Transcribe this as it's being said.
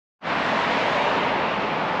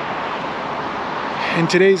In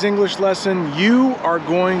today's English lesson, you are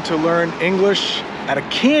going to learn English at a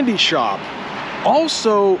candy shop,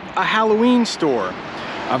 also a Halloween store.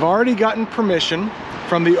 I've already gotten permission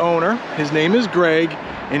from the owner. His name is Greg,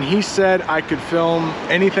 and he said I could film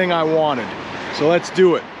anything I wanted. So let's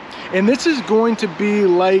do it. And this is going to be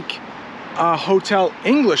like a hotel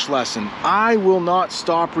English lesson. I will not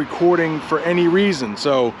stop recording for any reason.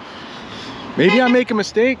 So maybe I make a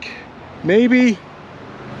mistake. Maybe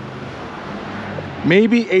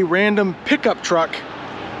a random pickup truck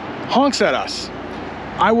honks at us.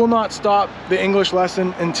 I will not stop the English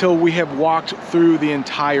lesson until we have walked through the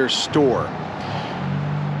entire store.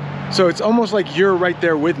 So it's almost like you're right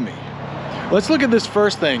there with me. Let's look at this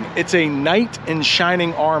first thing. It's a knight in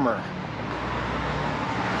shining armor.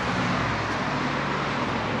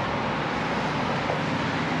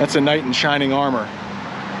 That's a knight in shining armor.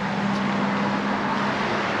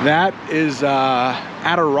 That is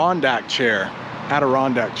Adirondack chair.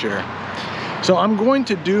 Adirondack chair. So I'm going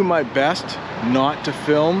to do my best not to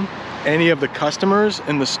film any of the customers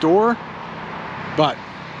in the store, but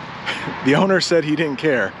the owner said he didn't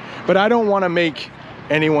care. But I don't want to make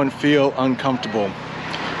anyone feel uncomfortable.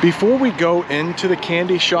 Before we go into the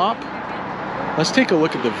candy shop, let's take a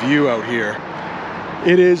look at the view out here.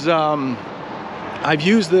 It is, I've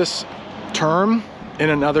used this term in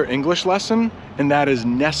another English lesson, and that is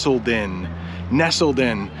nestled in. Nestled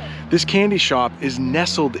in. This candy shop is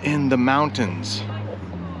nestled in the mountains.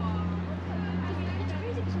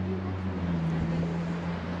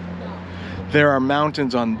 There are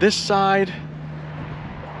mountains on this side.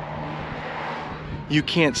 You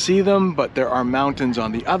can't see them, but there are mountains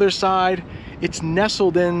on the other side. It's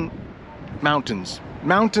nestled in mountains.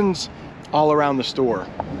 Mountains all around the store.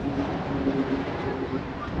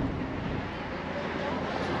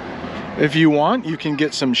 If you want, you can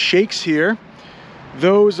get some shakes here.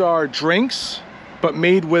 Those are drinks, but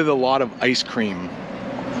made with a lot of ice cream.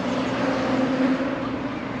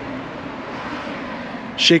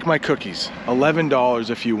 Shake My Cookies, $11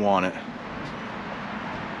 if you want it.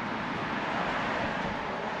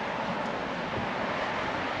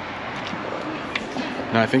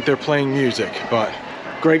 Now I think they're playing music, but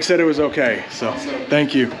Greg said it was okay, so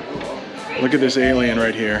thank you. Look at this alien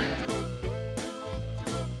right here.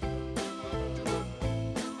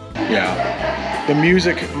 Yeah, the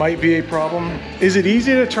music might be a problem. Is it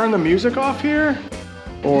easy to turn the music off here?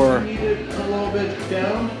 Or need it a little bit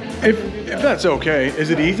down? If that's okay.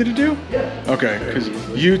 Is it easy to do? Yeah. Okay, because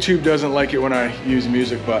YouTube doesn't like it when I use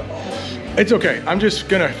music, but it's okay. I'm just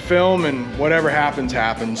gonna film and whatever happens,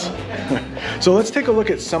 happens. So let's take a look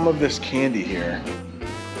at some of this candy here.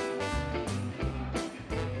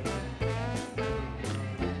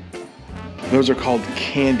 Those are called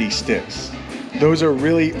candy sticks. Those are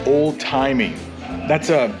really old-timey. That's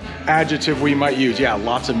an adjective we might use. Yeah,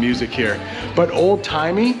 lots of music here. But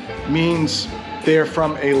old-timey means they're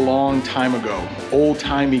from a long time ago.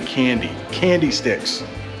 Old-timey candy. Candy sticks.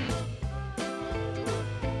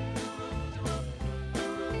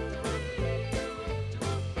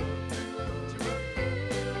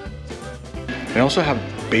 They also have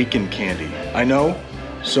bacon candy. I know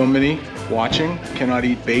so many watching cannot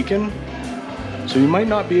eat bacon, so you might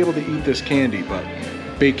not be able to eat this candy, but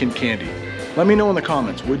bacon candy. Let me know in the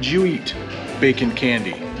comments, would you eat bacon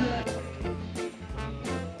candy?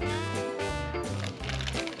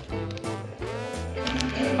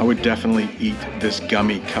 I would definitely eat this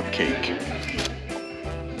gummy cupcake.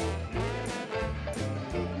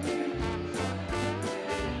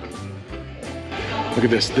 Look at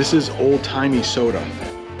this. This is old-timey soda.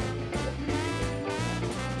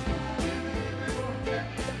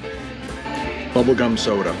 Bubblegum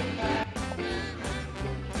soda.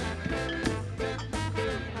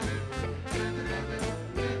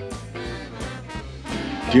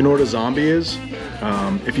 Do you know what a zombie is?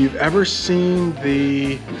 If you've ever seen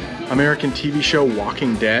the American TV show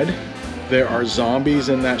Walking Dead, there are zombies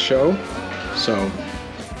in that show. So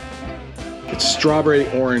it's strawberry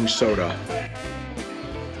orange soda.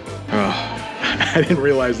 I didn't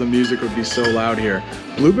realize the music would be so loud here.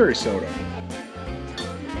 Blueberry soda.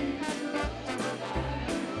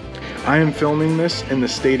 I am filming this in the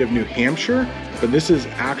state of New Hampshire, but this is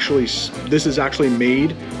actually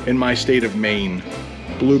made in my state of Maine.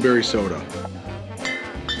 Blueberry soda.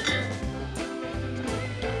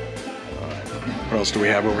 What else do we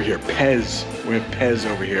have over here? Pez. We have Pez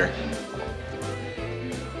over here.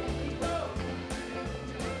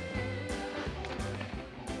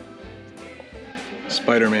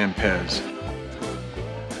 Spider-Man Pez.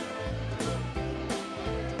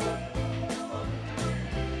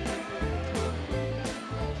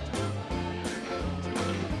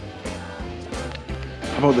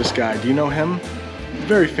 How about this guy? Do you know him?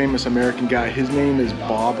 Very famous American guy. His name is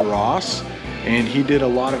Bob Ross, and he did a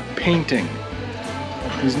lot of painting.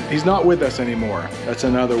 He's not with us anymore. That's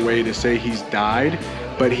another way to say he's died,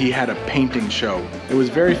 but he had a painting show. It was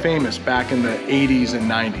very famous back in the 80s and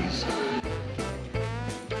 90s.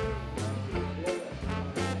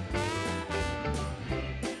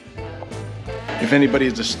 If anybody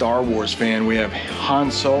is a Star Wars fan, we have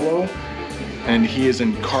Han Solo, and he is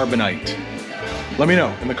in carbonite. Let me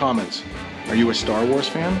know in the comments. Are you a Star Wars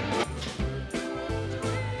fan?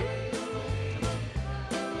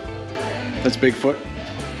 That's Bigfoot.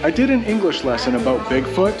 I did an English lesson about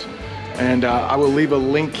Bigfoot, and I will leave a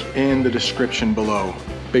link in the description below.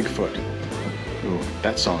 Bigfoot. Ooh,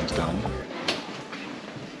 that song's done.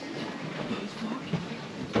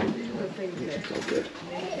 So good.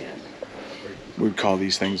 We'd call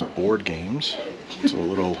these things board games. It's a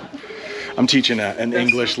little... I'm teaching an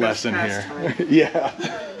English lesson here. Yeah.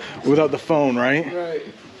 Without the phone, right? Right.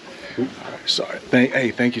 Oops, sorry.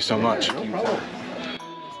 Hey, thank you so much. No problem.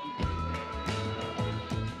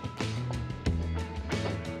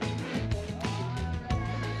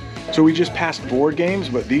 So we just passed board games,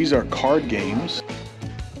 but these are card games.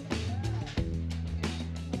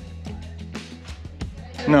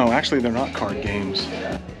 No, actually they're not card games.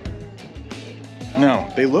 No,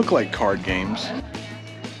 they look like card games.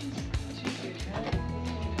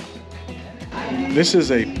 This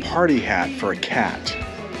is a party hat for a cat.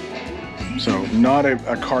 So not a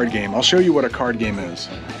card game. I'll show you what a card game is.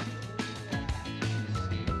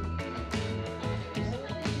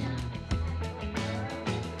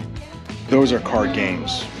 Those are card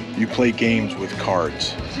games. You play games with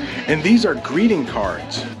cards. And these are greeting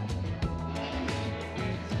cards.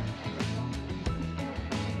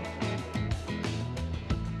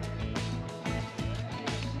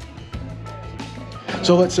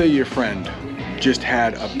 So let's say your friend just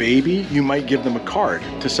had a baby, you might give them a card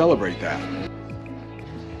to celebrate that.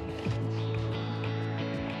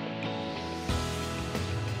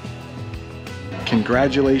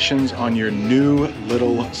 Congratulations on your new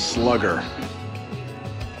little slugger.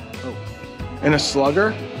 And a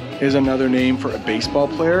slugger is another name for a baseball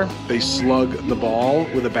player. They slug the ball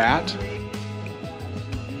with a bat.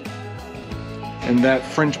 And that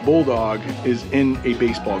French bulldog is in a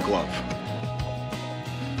baseball glove.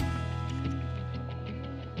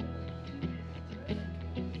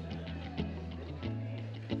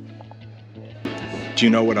 Do you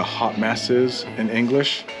know what a hot mess is in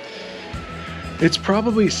English? It's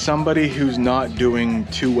probably somebody who's not doing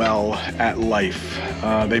too well at life.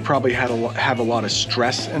 They probably have a lot of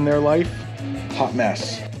stress in their life. Hot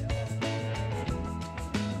mess.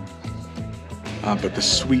 But the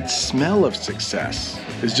sweet smell of success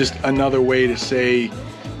is just another way to say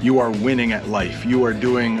you are winning at life. You are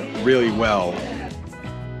doing really well.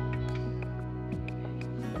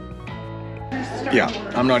 Yeah,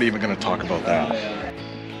 I'm not even going to talk about that.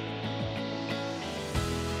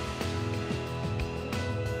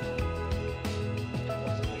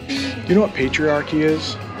 You know what patriarchy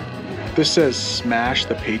is? This says smash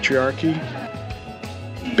the patriarchy.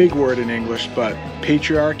 Big word in English, but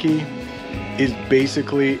patriarchy is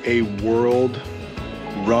basically a world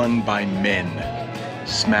run by men.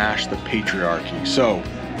 Smash the patriarchy. So,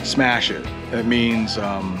 smash it. That means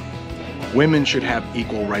women should have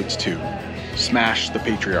equal rights too. Smash the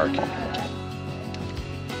patriarchy.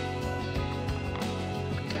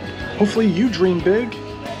 Hopefully you dream big,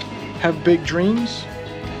 have big dreams.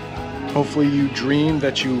 Hopefully you dream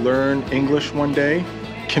that you learn English one day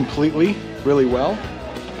completely, really well.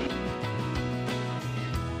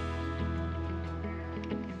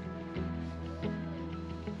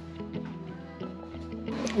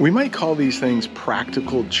 We might call these things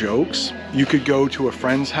practical jokes. You could go to a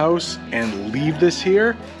friend's house and leave this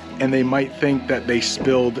here, and they might think that they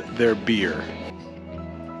spilled their beer.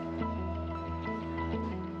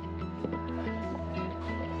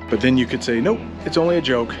 But then you could say, nope, it's only a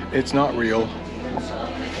joke. It's not real.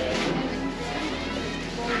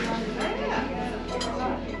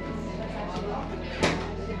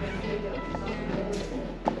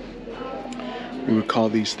 We would call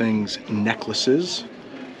these things necklaces.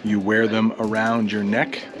 You wear them around your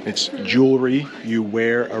neck. It's jewelry you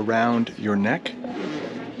wear around your neck.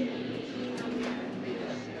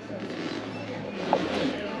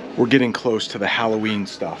 We're getting close to the Halloween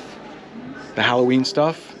stuff. The Halloween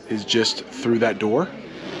stuff is just through that door.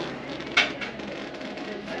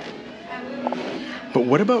 But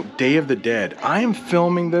what about Day of the Dead? I am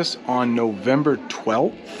filming this on November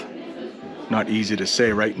 12th. Not easy to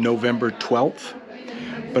say, right? November 12th.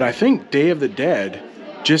 But I think Day of the Dead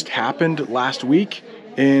just happened last week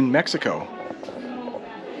in Mexico.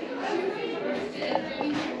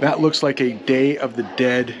 That looks like a Day of the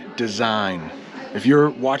Dead design. If you're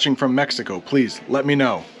watching from Mexico, please let me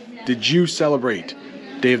know. Did you celebrate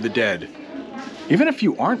Day of the Dead? Even if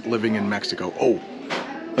you aren't living in Mexico. Oh,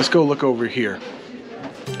 let's go look over here.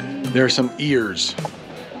 There are some ears.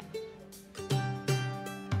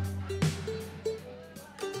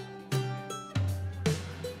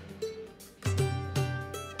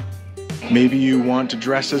 Maybe you want to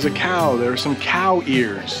dress as a cow. There are some cow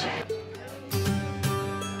ears.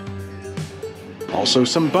 Also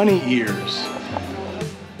some bunny ears.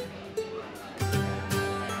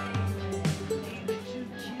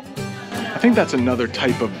 I think that's another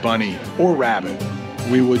type of bunny or rabbit.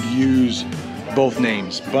 We would use both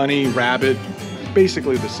names, bunny, rabbit,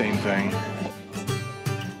 basically the same thing.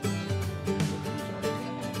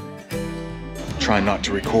 Try not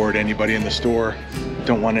to record anybody in the store.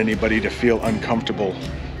 Don't want anybody to feel uncomfortable.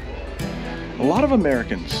 A lot of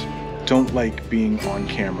Americans don't like being on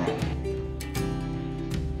camera.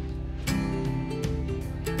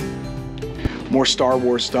 More Star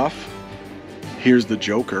Wars stuff. Here's the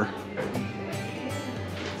Joker.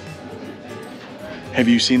 Have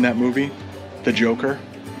you seen that movie? The Joker?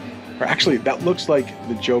 Or actually, that looks like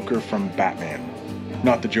the Joker from Batman,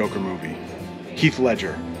 not the Joker movie. Heath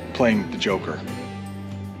Ledger playing the Joker.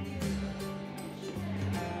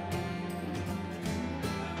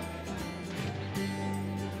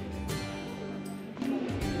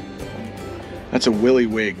 That's a Willie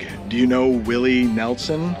wig. Do you know Willie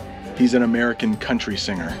Nelson? He's an American country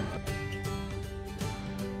singer.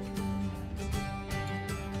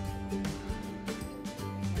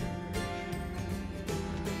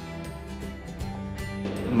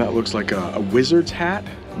 And that looks like a wizard's hat.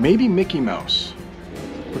 Maybe Mickey Mouse.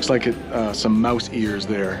 Looks like some mouse ears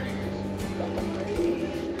there.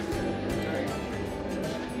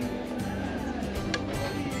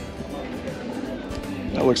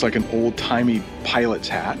 That looks like an old-timey pilot's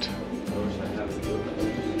hat.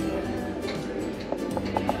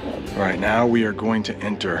 All right, now we are going to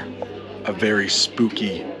enter a very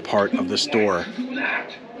spooky part of the store.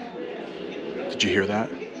 Did you hear that?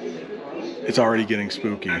 It's already getting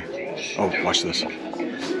spooky. Oh, watch this.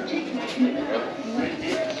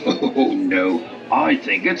 Oh no, I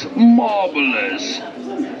think it's marvelous.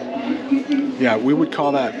 Yeah, we would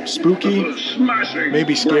call that spooky,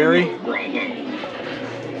 maybe scary.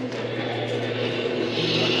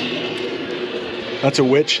 That's a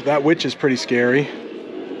witch. That witch is pretty scary.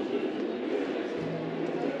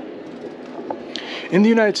 In the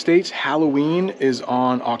United States, Halloween is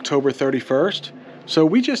on October 31st. So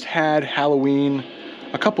we just had Halloween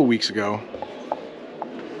a couple weeks ago.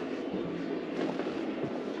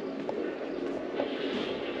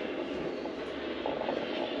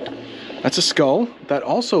 That's a skull. That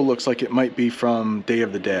also looks like it might be from Day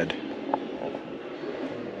of the Dead.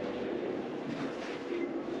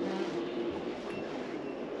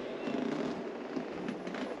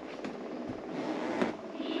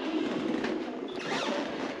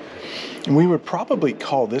 And we would probably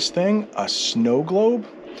call this thing a snow globe.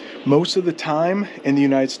 Most of the time in the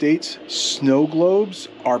United States, snow globes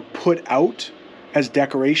are put out as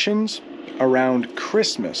decorations around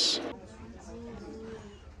Christmas.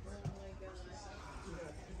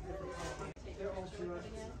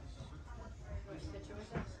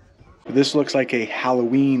 This looks like a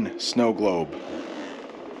Halloween snow globe.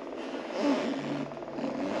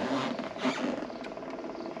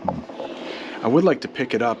 I would like to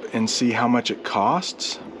pick it up and see how much it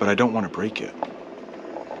costs, but I don't want to break it.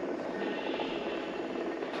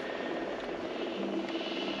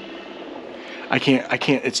 I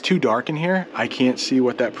can't, it's too dark in here. I can't see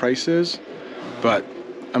what that price is, but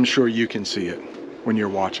I'm sure you can see it when you're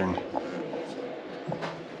watching.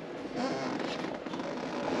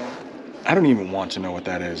 I don't even want to know what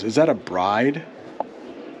that is. Is that a bride?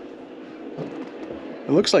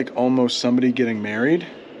 It looks like almost somebody getting married,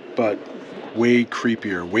 but way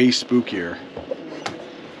creepier, way spookier.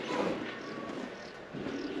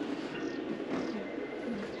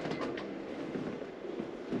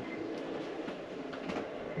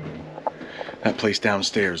 That place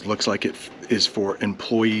downstairs looks like it is for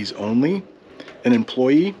employees only. An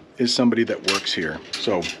employee is somebody that works here,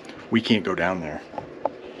 so we can't go down there.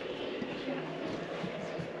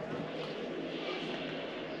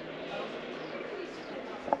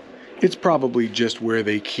 It's probably just where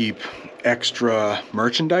they keep extra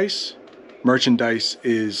merchandise. Merchandise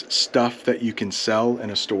is stuff that you can sell in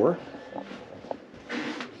a store.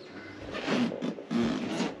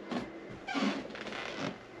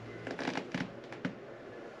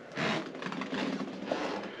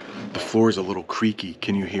 The floor is a little creaky.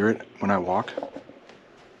 Can you hear it when I walk?